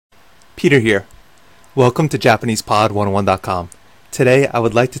Peter here. Welcome to JapanesePod101.com. Today I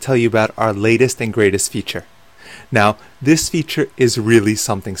would like to tell you about our latest and greatest feature. Now, this feature is really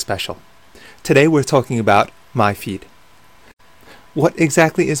something special. Today we're talking about MyFeed. What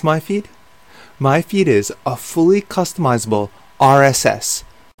exactly is MyFeed? MyFeed is a fully customizable RSS,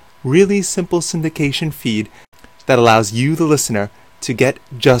 really simple syndication feed that allows you, the listener, to get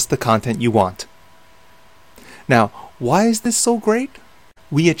just the content you want. Now, why is this so great?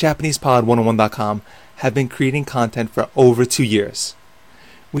 We at JapanesePod101.com have been creating content for over 2 years,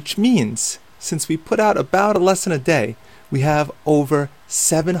 which means since we put out about a lesson a day, we have over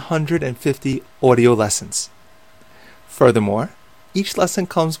 750 audio lessons. Furthermore, each lesson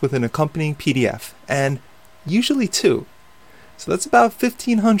comes with an accompanying PDF, and usually two. So that's about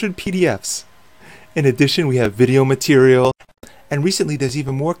 1,500 PDFs. In addition, we have video material, and recently there's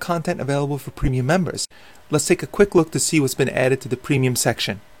even more content available for premium members. Let's take a quick look to see what's been added to the premium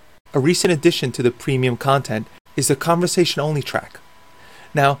section. A recent addition to the premium content is the conversation-only track.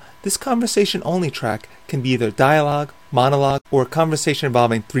 Now, this conversation-only track can be either dialogue, monologue, or a conversation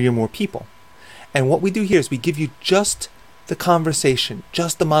involving 3 or more people. And what we do here is we give you just the conversation,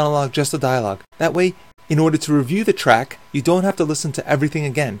 just the monologue, just the dialogue. That way, in order to review the track, you don't have to listen to everything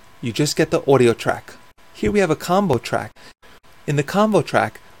again. You just get the audio track. Here we have a combo track. In the combo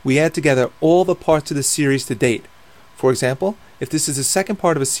track, we add together all the parts of the series to date. For example, if this is the second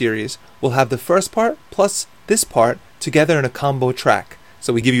part of a series, we'll have the first part plus this part together in a combo track.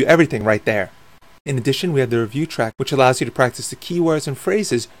 So we give you everything right there. In addition, we have the review track, which allows you to practice the keywords and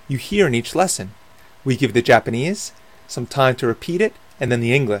phrases you hear in each lesson. We give the Japanese, some time to repeat it, and then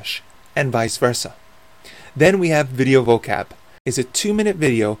the English, and vice versa. Then we have video vocab. It's a 2-minute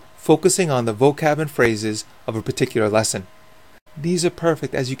video focusing on the vocab and phrases of a particular lesson. These are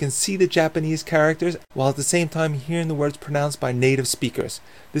perfect as you can see the Japanese characters while at the same time hearing the words pronounced by native speakers.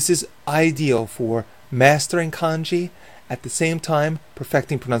 This is ideal for mastering kanji, at the same time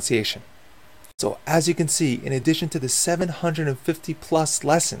perfecting pronunciation. So as you can see, in addition to the 750 plus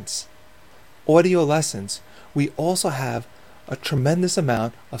lessons, audio lessons, we also have a tremendous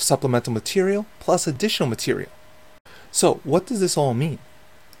amount of supplemental material plus additional material. So what does this all mean?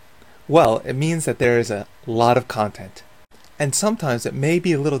 Well, it means that there is a lot of content, and sometimes it may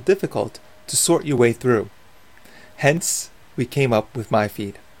be a little difficult to sort your way through. Hence, we came up with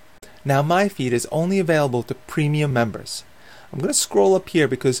MyFeed. Now, MyFeed is only available to premium members. I'm going to scroll up here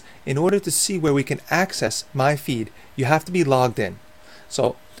because in order to see where we can access MyFeed, you have to be logged in.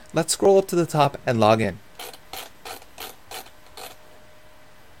 So let's scroll up to the top and log in.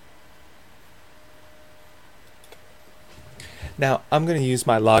 Now, I'm going to use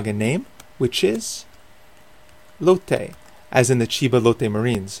my login name, which is Lotte, as in the Chiba Lotte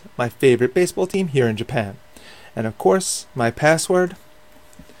Marines, my favorite baseball team here in Japan. And of course, my password.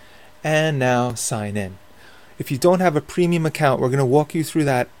 And now sign in. If you don't have a premium account, we're going to walk you through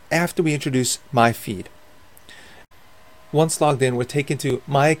that after we introduce MyFeed. Once logged in, we're taken to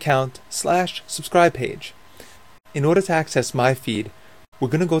My Account/subscribe page. In order to access MyFeed, we're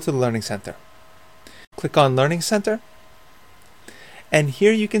going to go to the Learning Center. Click on Learning Center. And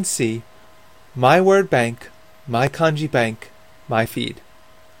here you can see My Word Bank, My Kanji Bank, MyFeed,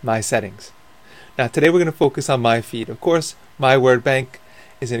 My Settings. Now today we're going to focus on MyFeed. Of course, My Word Bank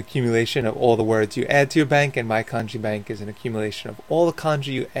is an accumulation of all the words you add to your bank, and My Kanji Bank is an accumulation of all the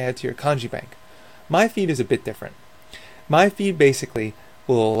kanji you add to your kanji bank. MyFeed is a bit different. MyFeed basically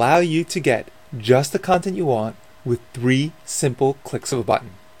will allow you to get just the content you want with 3 simple clicks of a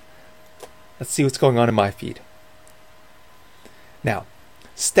button. Let's see what's going on in MyFeed. Now,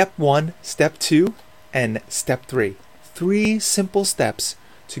 step 1, step 2, and step 3. 3 simple steps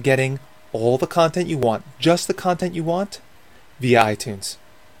to getting all the content you want, just the content you want, via iTunes.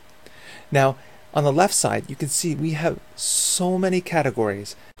 Now, on the left side, you can see we have so many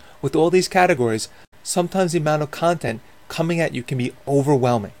categories. With all these categories, sometimes the amount of content coming at you can be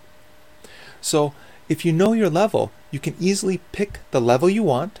overwhelming. So, if you know your level, you can easily pick the level you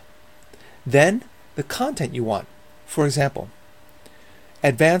want, then the content you want. For example,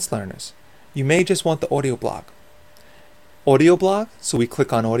 advanced learners, you may just want the audio blog. Audio blog, so we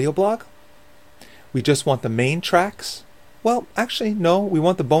click on audio blog. We just want the main tracks. Well, actually, no, we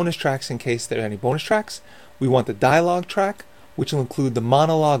want the bonus tracks in case there are any bonus tracks. We want the dialogue track, which will include the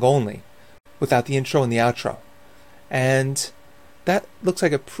monologue only, without the intro and the outro. And that looks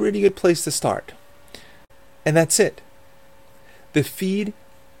like a pretty good place to start. And that's it. The feed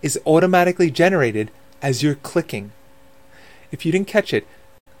is automatically generated as you're clicking. If you didn't catch it,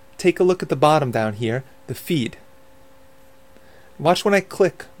 take a look at the bottom down here, the feed. Watch when I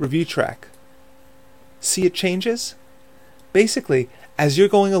click review track. See it changes? Basically, as you're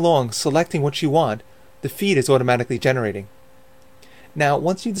going along selecting what you want, the feed is automatically generating. Now,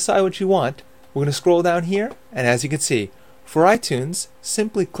 once you decide what you want, we're going to scroll down here, and as you can see, for iTunes,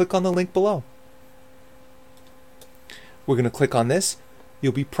 simply click on the link below. We're going to click on this.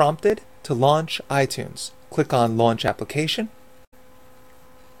 You'll be prompted to launch iTunes. Click on Launch Application.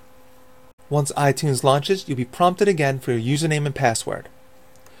 Once iTunes launches, you'll be prompted again for your username and password.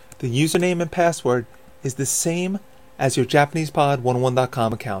 The username and password is the same as your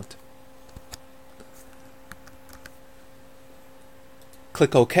JapanesePod101.com account.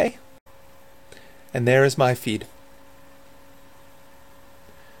 Click OK, and there is MyFeed.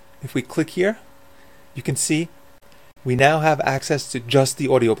 If we click here, you can see we now have access to just the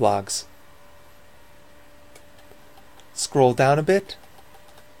audio blogs. Scroll down a bit,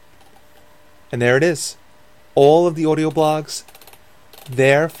 and there it is. All of the audio blogs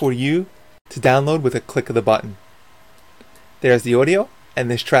there for you to download with a click of the button. There's the audio,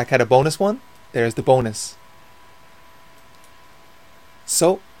 and this track had a bonus one. There's the bonus.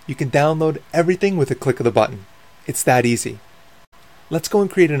 So you can download everything with a click of the button. It's that easy. Let's go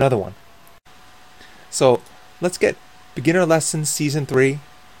and create another one. So let's get Beginner Lessons Season 3,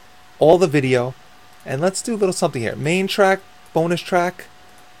 all the video, and let's do a little something here. Main track, bonus track,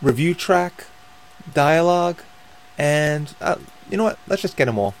 review track, dialogue, and you know what? Let's just get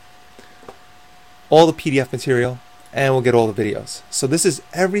them all. All the PDF material, and we'll get all the videos. So this is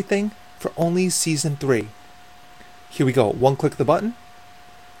everything for only Season 3. Here we go. One click of the button.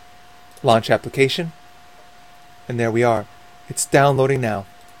 Launch application. And there we are. It's downloading now.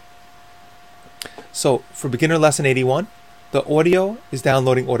 So for Beginner Lesson 81, the audio is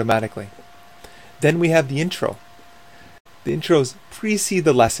downloading automatically. Then we have the intro. The intros precede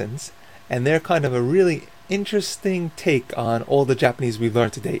the lessons, and they're kind of a really interesting take on all the Japanese we've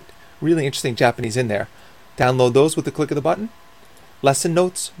learned to date. Really interesting Japanese in there. Download those with the click of the button. Lesson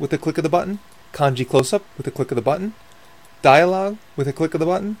notes with the click of the button. Kanji close-up with the click of the button. Dialogue with a click of the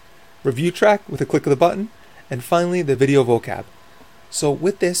button. Review track with a click of the button. And finally, the video vocab. So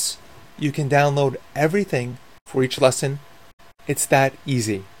with this, you can download everything for each lesson. It's that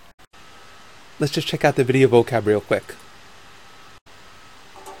easy. Let's just check out the video vocab real quick.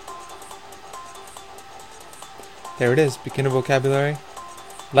 There it is, beginner vocabulary,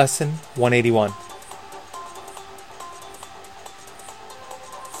 lesson 181.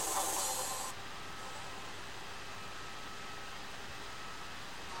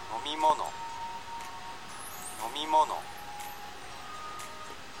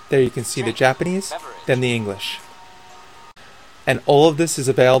 There you can see the Japanese, then the English. And all of this is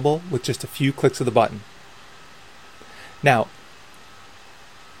available with just a few clicks of the button. Now,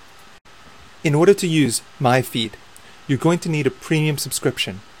 in order to use MyFeed, you're going to need a premium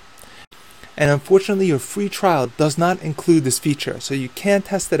subscription. And unfortunately, your free trial does not include this feature, so you can't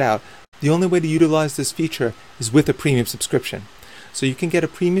test it out. The only way to utilize this feature is with a premium subscription. So you can get a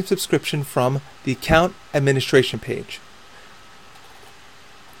premium subscription from the account administration page.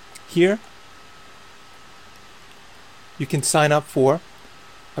 Here, you can sign up for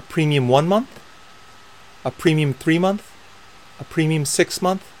a premium 1 month, a premium 3 month, a premium 6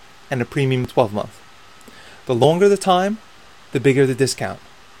 month, and a premium 12 month. The longer the time, the bigger the discount.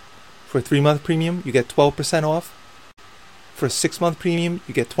 For a 3-month premium, you get 12% off. For a 6-month premium,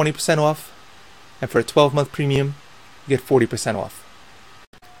 you get 20% off. And for a 12-month premium, you get 40% off.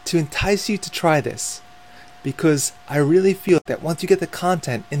 To entice you to try this, because I really feel that once you get the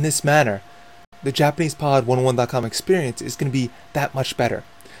content in this manner, the JapanesePod101.com experience is going to be that much better.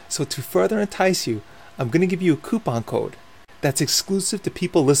 So to further entice you, I'm going to give you a coupon code that's exclusive to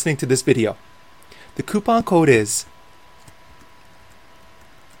people listening to this video. The coupon code is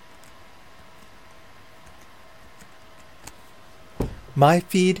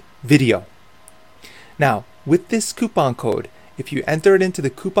MyFeed Video. Now, with this coupon code, if you enter it into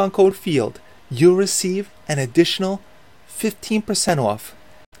the coupon code field, you'll receive an additional 15% off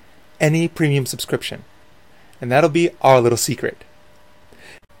any premium subscription. And that'll be our little secret.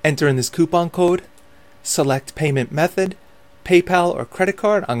 Enter in this coupon code, select payment method, PayPal or credit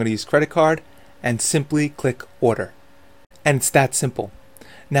card. I'm going to use credit card, and simply click order. And it's that simple.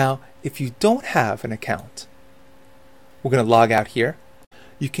 Now, if you don't have an account, we're going to log out here.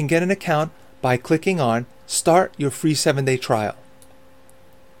 You can get an account by clicking on Start Your Free 7-Day Trial.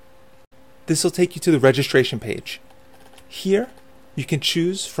 This will take you to the registration page. Here, you can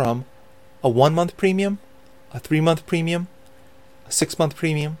choose from a 1-month premium, a 3-month premium, a 6-month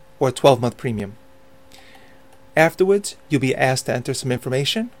premium, or a 12-month premium. Afterwards, you'll be asked to enter some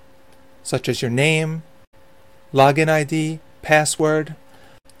information, such as your name, login ID, password,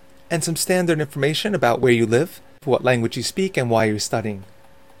 and some standard information about where you live, what language you speak and why you're studying.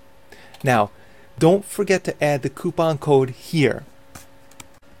 Now, don't forget to add the coupon code here,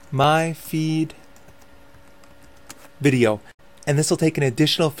 MyFeed video, and this will take an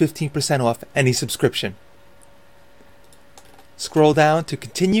additional 15% off any subscription. Scroll down to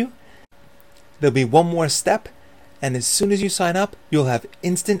continue. There'll be one more step, and as soon as you sign up, you'll have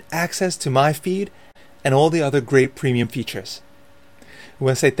instant access to MyFeed and all the other great premium features. We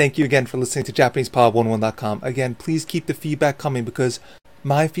want to say thank you again for listening to JapanesePod101.com. Again, please keep the feedback coming because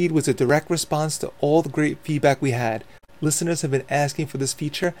MyFeed was a direct response to all the great feedback we had. Listeners have been asking for this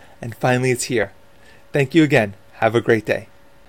feature, and finally it's here. Thank you again. Have a great day.